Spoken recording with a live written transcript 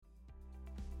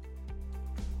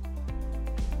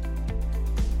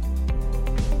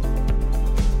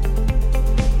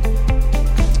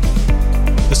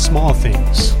small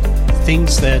things,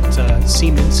 things that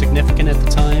seem insignificant at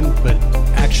the time, but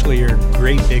actually are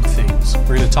great big things.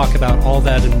 We're going to talk about all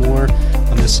that and more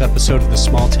on this episode of the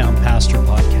Small Town Pastor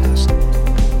Podcast.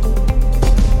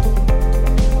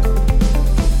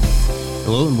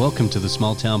 Hello and welcome to the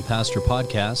Small Town Pastor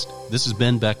Podcast. This is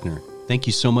Ben Beckner. Thank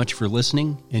you so much for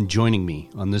listening and joining me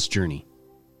on this journey.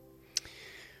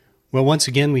 Well, once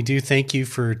again, we do thank you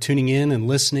for tuning in and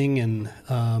listening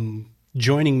and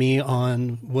joining me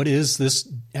on what is this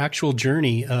actual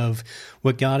journey of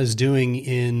what God is doing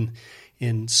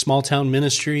in small town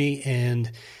ministry. And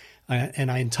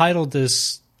I entitled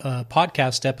this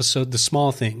podcast episode, "The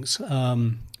Small Things,"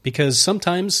 because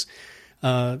sometimes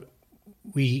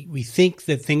we think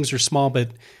that things are small,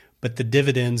 but the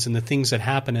dividends and the things that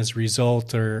happen as a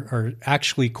result are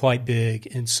actually quite big.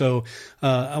 And so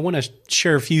I want to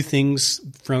share a few things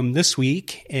from this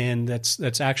week, and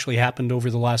that's actually happened over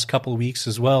the last couple of weeks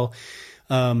as well,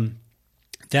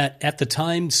 that at the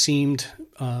time seemed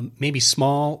maybe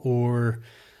small or,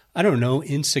 I don't know,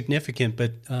 insignificant,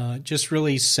 but just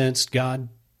really sensed God,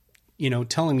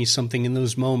 telling me something in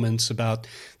those moments about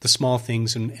the small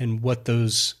things and what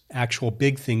those actual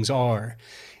big things are.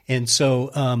 And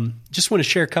so just want to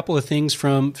share a couple of things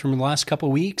from the last couple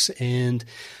of weeks and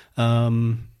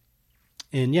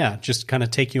just kind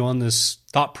of take you on this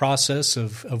thought process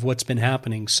of what's been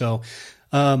happening. So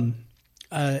some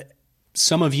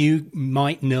of you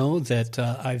might know that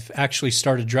I've actually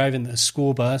started driving the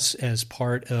school bus as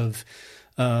part of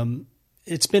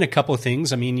it's been a couple of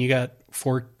things. I mean, you got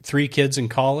three kids in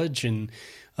college, and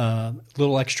a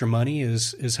little extra money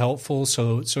is helpful.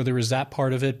 So there was that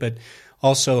part of it, but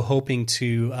also hoping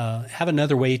to have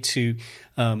another way to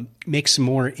make some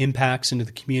more impacts into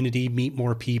the community, meet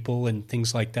more people, and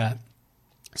things like that.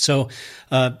 So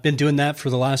been doing that for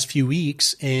the last few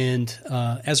weeks, and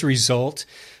as a result,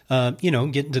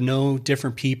 getting to know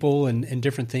different people and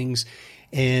different things,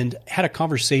 and had a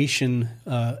conversation.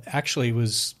 Actually,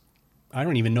 I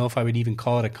don't even know if I would even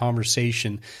call it a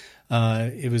conversation.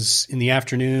 It was in the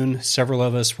afternoon. Several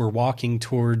of us were walking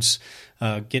towards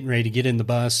getting ready to get in the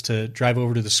bus to drive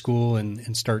over to the school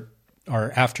and start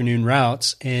our afternoon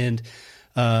routes. And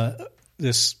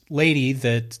this lady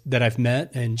that I've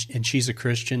met, and she's a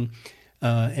Christian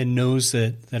and knows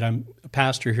that I'm a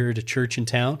pastor here at a church in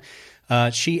town,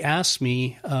 she asked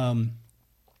me,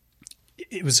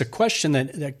 it was a question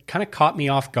that kind of caught me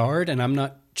off guard, and I'm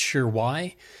not sure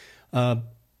why.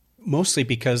 Mostly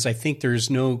because I think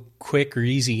there's no quick or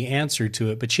easy answer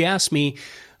to it. But she asked me,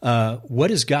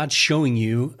 what is God showing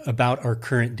you about our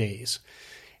current days?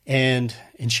 And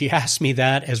she asked me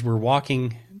that as we're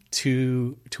walking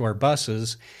to our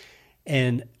buses.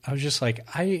 And I was just like,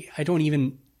 I don't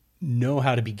even know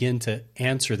how to begin to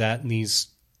answer that in these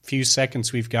few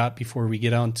seconds we've got before we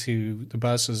get onto the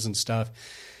buses and stuff.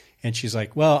 And she's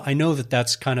like, well, I know that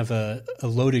that's kind of a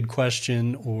loaded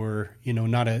question, or,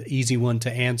 not an easy one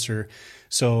to answer.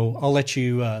 So I'll let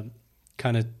you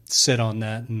kind of sit on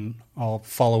that, and I'll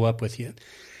follow up with you.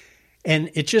 And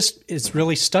it's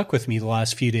really stuck with me the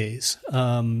last few days.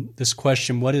 This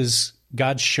question, what is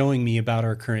God showing me about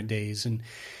our current days?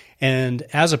 And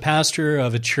as a pastor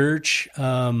of a church,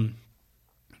 man,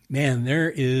 there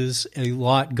is a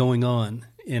lot going on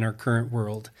in our current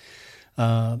world.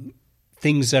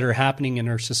 Things that are happening in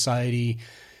our society,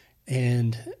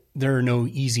 and there are no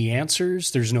easy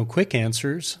answers. There's no quick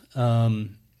answers,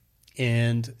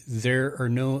 and there are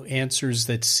no answers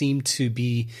that seem to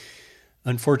be,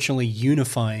 unfortunately,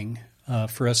 unifying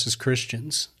for us as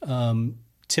Christians.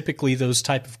 Typically, those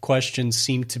type of questions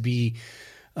seem to be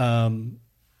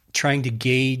trying to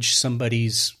gauge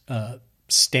somebody's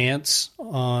stance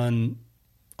on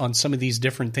some of these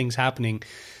different things happening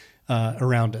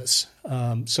around us.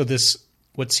 So this,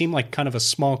 what seemed like kind of a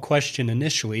small question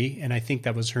initially, and I think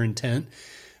that was her intent,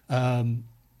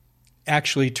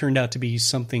 actually turned out to be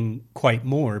something quite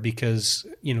more, because,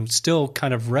 still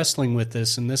kind of wrestling with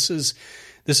this. And this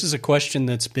is a question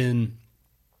that's been,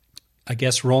 I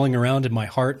guess, rolling around in my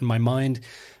heart and my mind,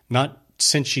 not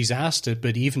since she's asked it,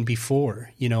 but even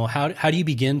before. How do you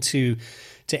begin to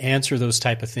answer those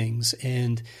type of things?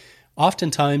 And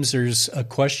oftentimes there's a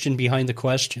question behind the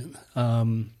question.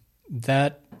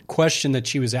 That question that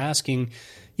she was asking,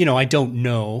 I don't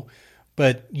know,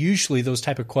 but usually those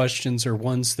type of questions are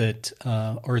ones that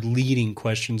are leading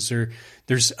questions.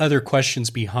 There's other questions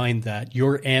behind that.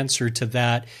 Your answer to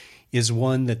that is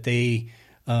one that they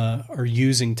are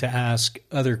using to ask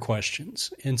other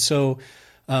questions. And so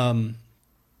as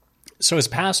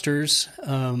pastors,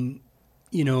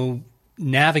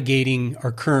 navigating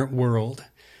our current world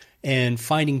and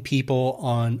finding people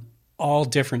on all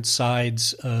different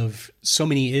sides of so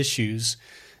many issues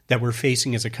that we're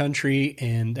facing as a country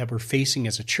and that we're facing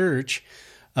as a church.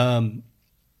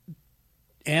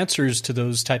 Answers to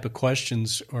those type of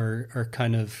questions are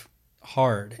kind of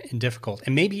hard and difficult.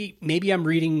 And maybe I'm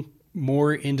reading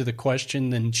more into the question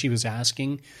than she was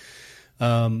asking.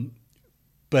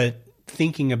 But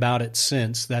thinking about it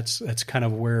since, that's kind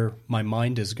of where my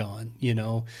mind has gone, you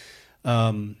know.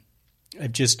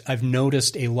 I've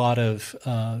noticed a lot of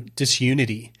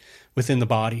disunity within the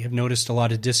body. I've noticed a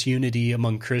lot of disunity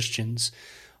among Christians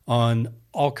on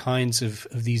all kinds of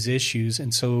these issues.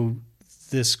 And so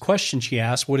this question she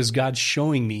asked, what is God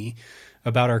showing me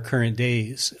about our current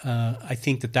days? I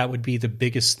think that would be the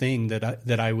biggest thing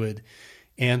that I would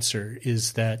answer,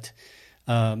 is that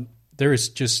there is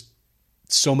just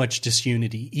so much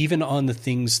disunity, even on the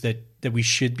things that we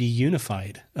should be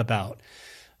unified about.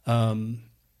 And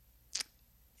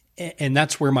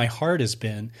that's where my heart has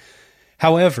been.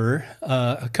 However,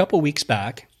 a couple weeks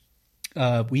back,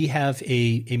 we have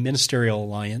a ministerial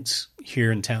alliance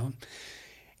here in town.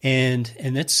 And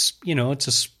it's, you know, it's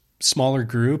a smaller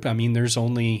group. I mean, there's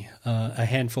only a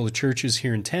handful of churches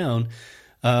here in town.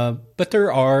 But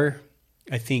there are,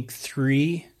 I think,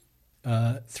 three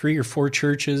or four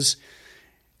churches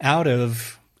out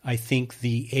of, I think,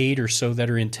 the 8 or so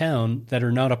that are in town that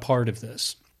are not a part of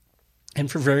this. And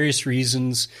for various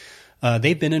reasons,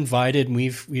 they've been invited, and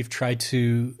we've tried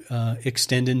to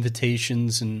extend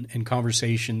invitations and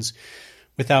conversations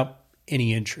without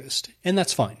any interest, and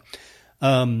that's fine.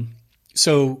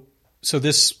 So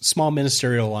this small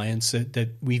ministerial alliance that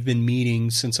we've been meeting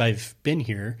since I've been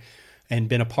here and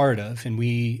been a part of, and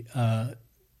we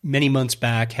many months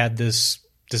back had this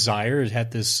desire,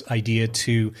 had this idea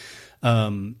to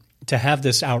have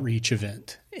this outreach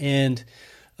event. And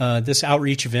this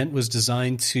outreach event was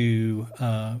designed to,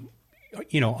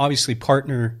 obviously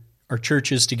partner our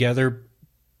churches together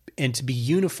and to be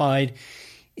unified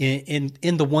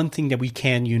in the one thing that we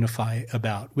can unify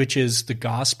about, which is the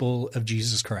gospel of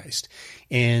Jesus Christ,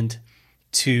 and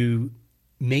to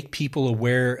make people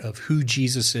aware of who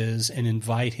Jesus is and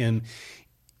invite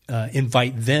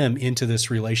them into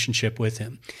this relationship with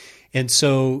him. And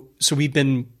so we've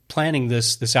been planning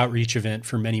this outreach event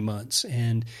for many months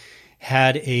and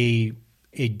had a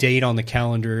date on the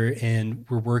calendar, and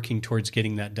we're working towards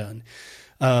getting that done.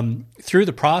 Through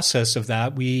the process of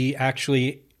that, we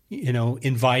actually,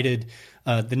 invited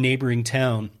the neighboring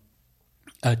town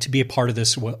to be a part of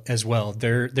this as well,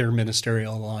 their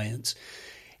ministerial alliance.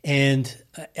 And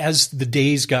as the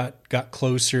days got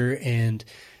closer and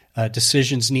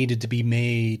decisions needed to be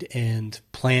made and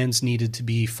plans needed to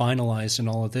be finalized and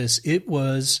all of this, it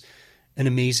was an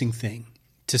amazing thing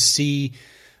to see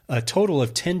a total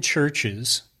of 10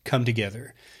 churches come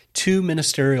together, 2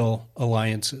 ministerial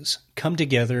alliances come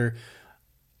together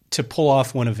to pull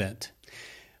off one event.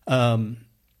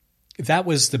 That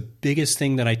was the biggest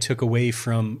thing that I took away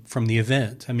from the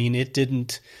event. I mean, it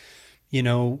didn't,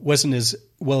 wasn't as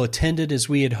well attended as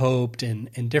we had hoped,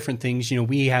 and different things.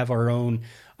 We have our own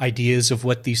ideas of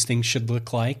what these things should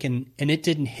look like, and it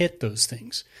didn't hit those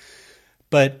things.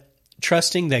 But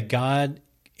trusting that God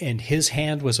and his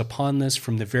hand was upon this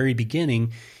from the very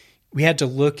beginning, we had to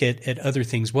look at other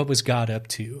things. What was God up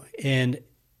to? And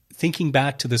thinking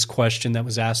back to this question that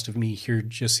was asked of me here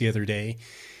just the other day,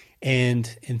 and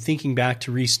thinking back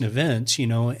to recent events,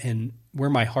 and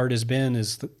where my heart has been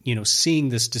is, seeing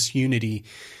this disunity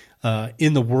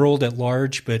in the world at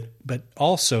large, but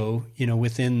also,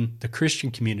 within the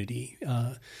Christian community,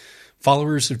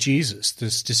 followers of Jesus,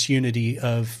 this disunity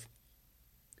of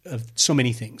so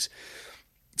many things.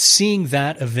 Seeing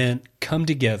that event come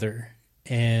together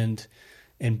and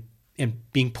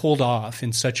being pulled off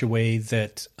in such a way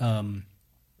that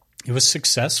it was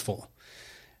successful,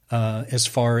 as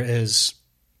far as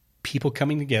people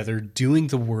coming together, doing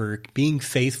the work, being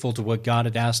faithful to what God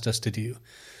had asked us to do.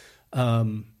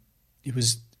 There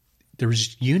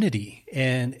was unity,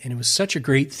 and it was such a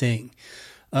great thing.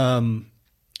 And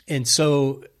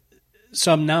so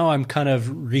now I'm kind of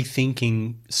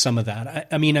rethinking some of that.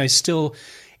 I mean, I still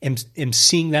am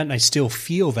seeing that, and I still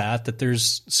feel that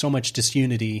there's so much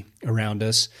disunity around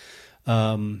us,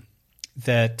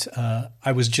 that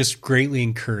I was just greatly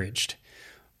encouraged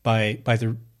by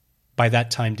that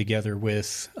time together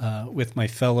with my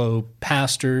fellow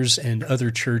pastors and other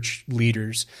church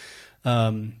leaders,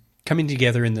 coming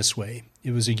together in this way.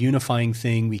 It was a unifying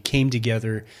thing. We came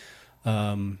together,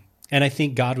 and I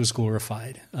think God was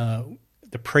glorified.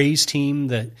 The praise team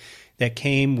that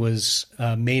came was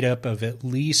made up of at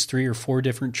least 3 or 4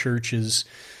 different churches.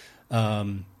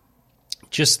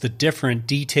 Just the different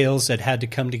details that had to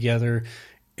come together.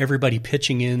 everybody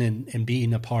pitching in and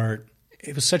being a part.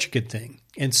 It was such a good thing.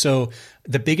 And so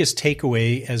the biggest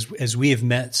takeaway as we have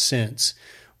met since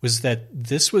was that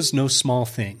this was no small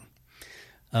thing.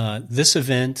 This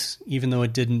event, even though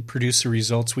it didn't produce the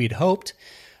results we'd hoped,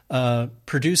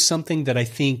 produced something that I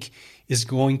think is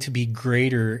going to be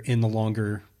greater in the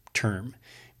longer term,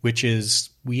 which is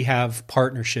we have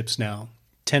partnerships now.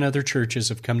 10 other churches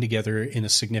have come together in a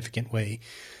significant way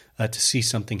to see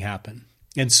something happen.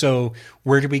 And so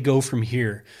where do we go from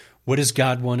here? What does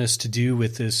God want us to do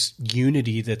with this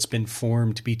unity that's been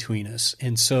formed between us?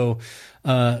 And so,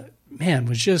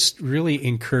 was just really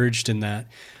encouraged in that.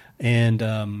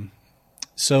 And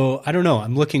so I don't know.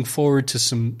 I'm looking forward to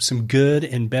some good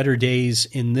and better days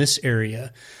in this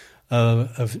area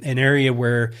of an area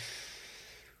where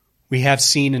we have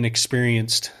seen and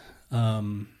experienced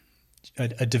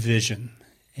a division,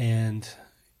 and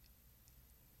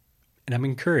I'm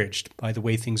encouraged by the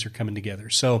way things are coming together.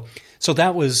 So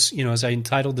that was, as I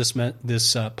entitled this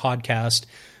podcast,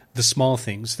 "The Small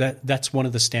Things." That's one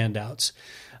of the standouts.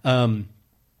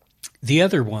 The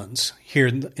other ones here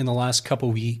in the last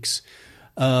couple weeks,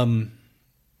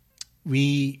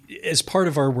 we, as part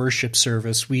of our worship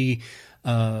service, we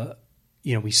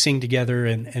sing together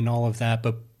and all of that.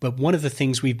 But one of the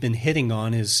things we've been hitting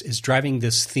on is driving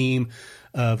this theme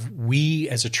of we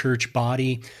as a church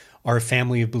body are a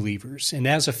family of believers. And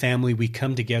as a family, we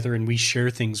come together and we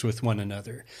share things with one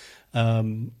another.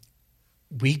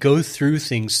 We go through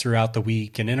things throughout the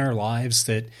week and in our lives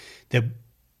that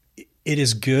it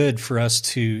is good for us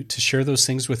to share those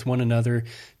things with one another,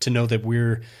 to know that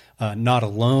we're not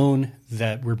alone,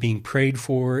 that we're being prayed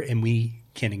for, and we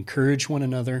can encourage one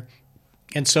another.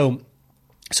 And so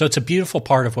it's a beautiful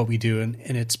part of what we do,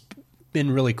 and it's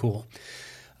been really cool.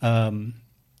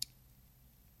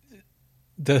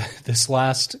 This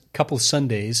last couple of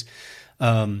Sundays,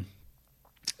 obviously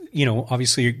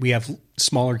we have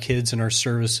smaller kids in our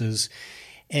services,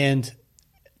 and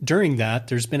during that,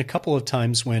 there's been a couple of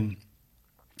times when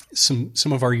some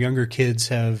of our younger kids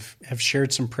have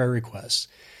shared some prayer requests,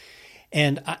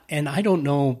 and I don't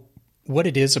know what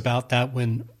it is about that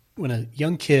when a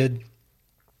young kid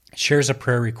shares a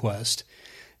prayer request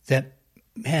that,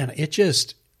 man, it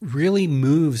just really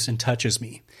moves and touches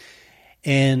me,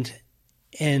 and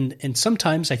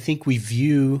sometimes I think we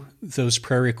view those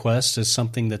prayer requests as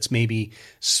something that's maybe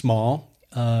small.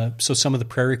 So some of the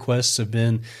prayer requests have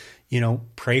been,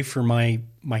 pray for my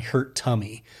hurt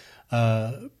tummy,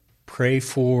 pray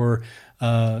for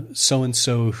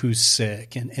so-and-so who's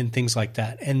sick, and things like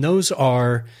that. And those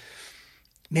are,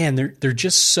 man, they're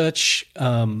just such,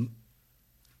 in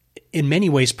many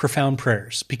ways, profound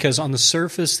prayers, because on the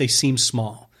surface they seem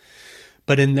small.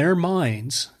 But in their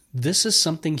minds, this is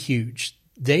something huge.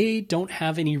 They don't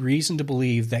have any reason to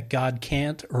believe that God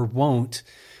can't or won't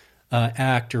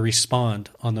act or respond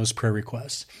on those prayer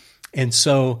requests. And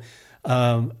so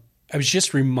I was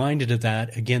just reminded of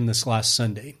that again this last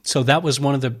Sunday. So that was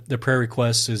one of the prayer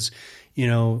requests is,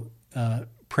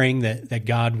 praying that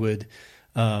God would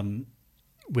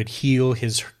heal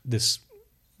this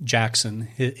Jackson,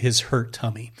 his hurt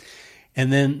tummy.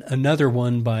 And then another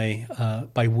one by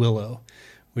Willow,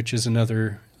 which is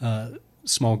another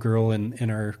small girl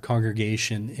in our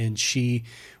congregation, and she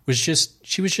was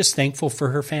just thankful for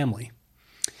her family.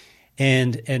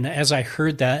 And as I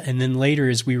heard that, and then later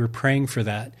as we were praying for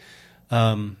that,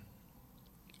 I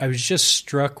was just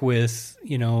struck with,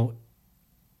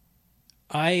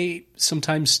 I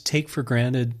sometimes take for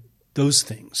granted those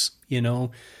things, the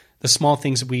small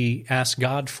things that we ask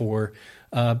God for,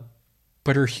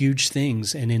 but are huge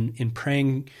things. And in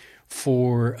praying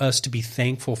for us to be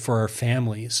thankful for our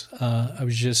families, I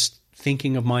was just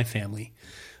thinking of my family,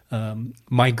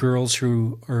 my girls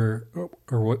who are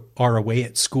away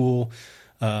at school,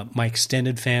 my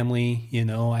extended family.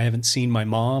 I haven't seen my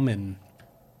mom in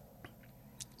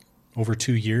over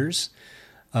 2 years.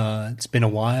 It's been a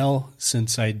while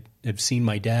since I have seen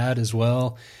my dad as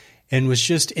well, and was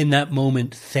just in that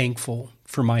moment thankful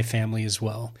for my family as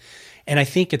well. And I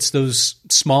think it's those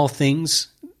small things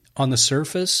on the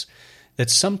surface that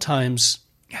sometimes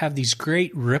have these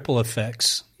great ripple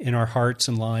effects in our hearts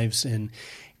and lives, and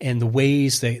the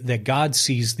ways that God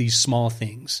sees these small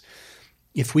things.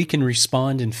 If we can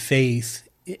respond in faith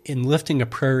in lifting a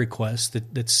prayer request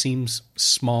that seems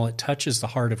small, it touches the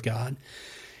heart of God.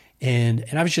 And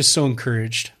I was just so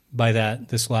encouraged by that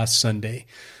this last Sunday.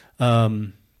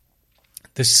 The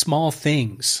small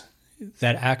things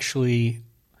that actually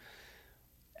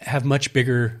have much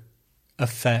bigger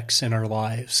effects in our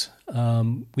lives.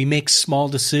 We make small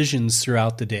decisions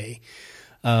throughout the day.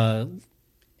 And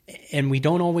and we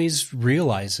don't always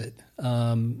realize it.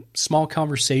 Small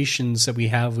conversations that we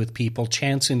have with people,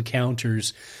 chance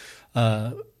encounters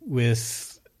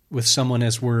with someone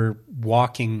as we're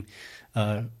walking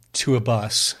to a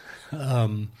bus,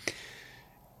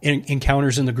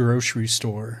 encounters in the grocery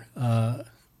store,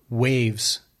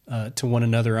 waves to one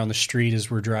another on the street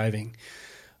as we're driving.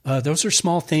 Those are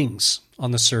small things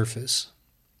on the surface,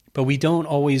 but we don't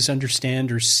always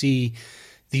understand or see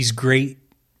these great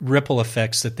ripple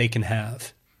effects that they can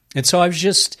have. And so I've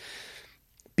just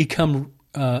become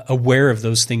aware of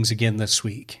those things again this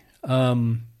week.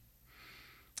 And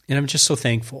I'm just so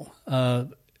thankful.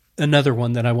 Another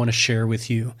one that I want to share with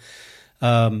you.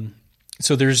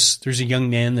 So there's a young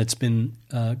man that's been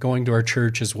going to our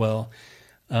church as well.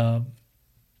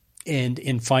 And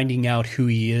in finding out who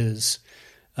he is,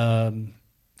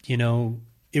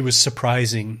 it was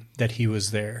surprising that he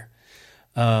was there.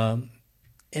 And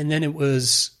then it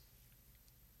was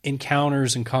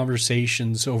encounters and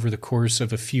conversations over the course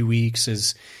of a few weeks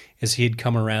as he had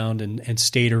come around and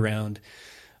stayed around.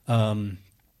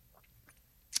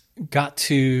 Got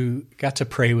to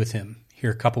pray with him here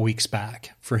a couple weeks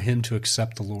back for him to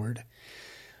accept the Lord.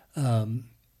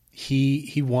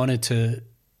 He wanted to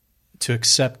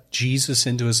accept Jesus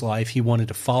into his life. He wanted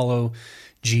to follow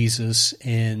Jesus,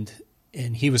 and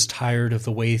he was tired of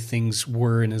the way things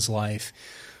were in his life,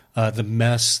 the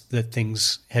mess that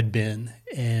things had been,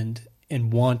 and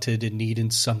wanted and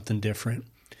needed something different.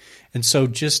 And so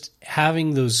just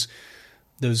having those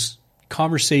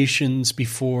conversations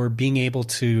before being able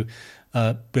to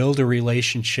build a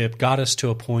relationship got us to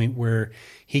a point where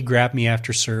he grabbed me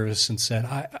after service and said,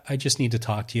 I just need to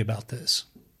talk to you about this.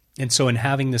 And so in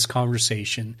having this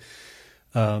conversation,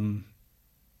 being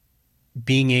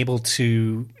able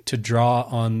to draw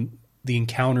on the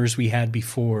encounters we had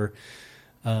before,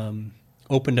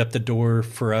 opened up the door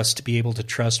for us to be able to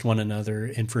trust one another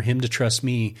and for him to trust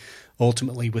me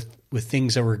ultimately with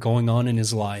things that were going on in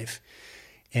his life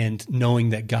and knowing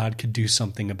that God could do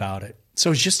something about it.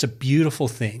 So it's just a beautiful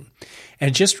thing.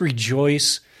 And just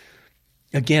rejoice.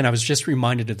 Again, I was just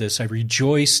reminded of this. I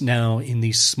rejoice now in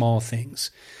these small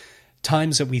things.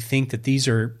 Times that we think that these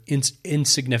are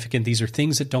insignificant, these are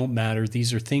things that don't matter,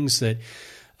 these are things that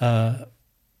aren't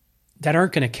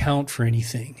going to count for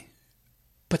anything,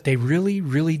 but they really,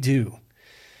 really do.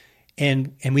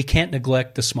 And we can't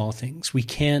neglect the small things. We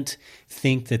can't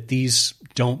think that these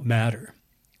don't matter,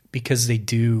 because they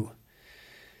do.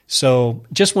 So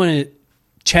just want to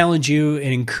challenge you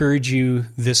and encourage you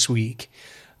this week.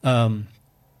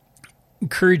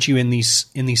 Encourage you in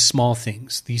these small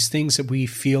things, these things that we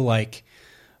feel like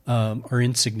are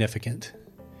insignificant,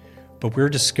 but we're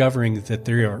discovering that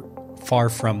they are far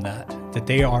from that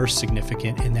they are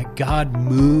significant, and that God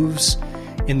moves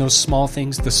in those small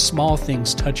things. The small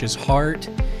things touch his heart,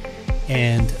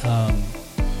 and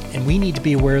we need to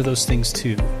be aware of those things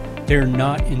too. They're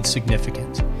not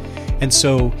insignificant. And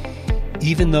so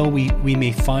even though we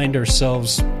may find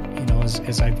ourselves,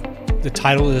 the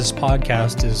title of this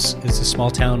podcast is a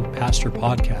Small Town Pastor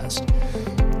Podcast.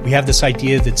 We have this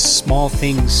idea that small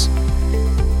things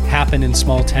happen in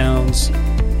small towns,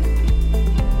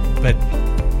 but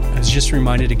I was just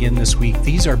reminded again this week,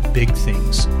 these are big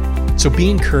things. So be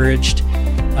encouraged.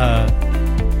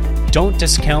 Don't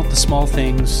discount the small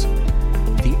things,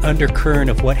 the undercurrent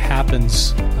of what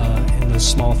happens in those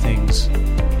small things.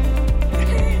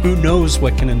 Who knows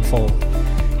what can unfold?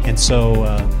 And so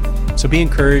be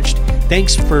encouraged.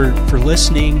 Thanks for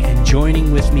listening and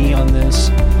joining with me on this.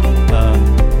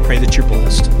 Pray that you're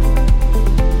blessed.